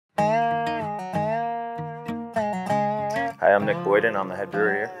Hi, I'm Nick Boyden. I'm the head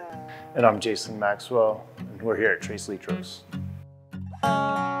brewer here. And I'm Jason Maxwell, and we're here at Tres Litros.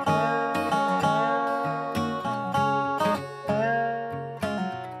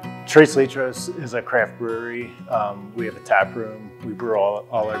 Tres Litros is a craft brewery. We have a tap room. We brew all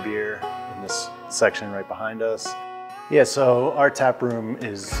our beer in this section right behind us. Yeah, so our tap room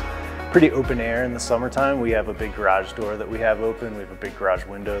is pretty open air in the summertime. We have a big garage door that we have open. We have a big garage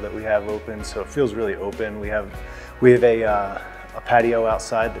window that we have open, so it feels really open. We have a patio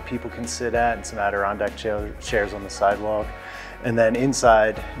outside that people can sit at and some Adirondack chairs on the sidewalk. And then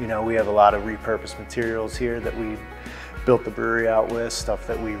inside, you know, we have a lot of repurposed materials here that we built the brewery out with, stuff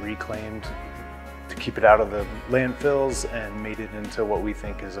that we reclaimed to keep it out of the landfills and made it into what we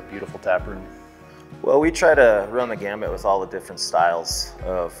think is a beautiful tap room. Well, we try to run the gamut with all the different styles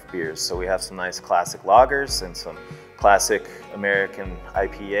of beers. So we have some nice classic lagers and some classic American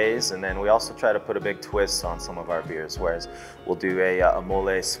IPAs, and then we also try to put a big twist on some of our beers, whereas we'll do a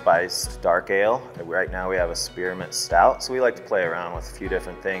mole spiced dark ale. Right now we have a spearmint stout, so we like to play around with a few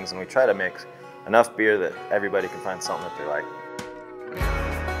different things, and we try to make enough beer that everybody can find something that they like.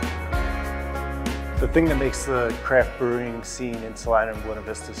 The thing that makes the craft brewing scene in Salida and Buena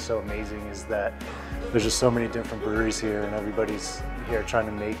Vista so amazing is that there's just so many different breweries here, and everybody's here trying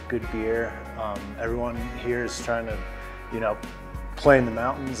to make good beer. Everyone here is trying to, you know, play in the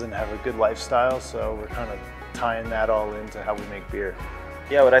mountains and have a good lifestyle, so we're kind of tying that all into how we make beer.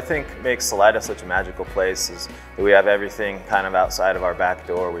 Yeah, what I think makes Salida such a magical place is that we have everything kind of outside of our back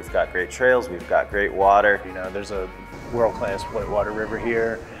door. We've got great trails, we've got great water. You know, there's a world-class whitewater river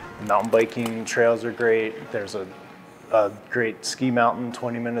here. The mountain biking trails are great. There's a great ski mountain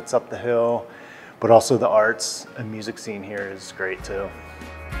 20 minutes up the hill, but also the arts and music scene here is great too.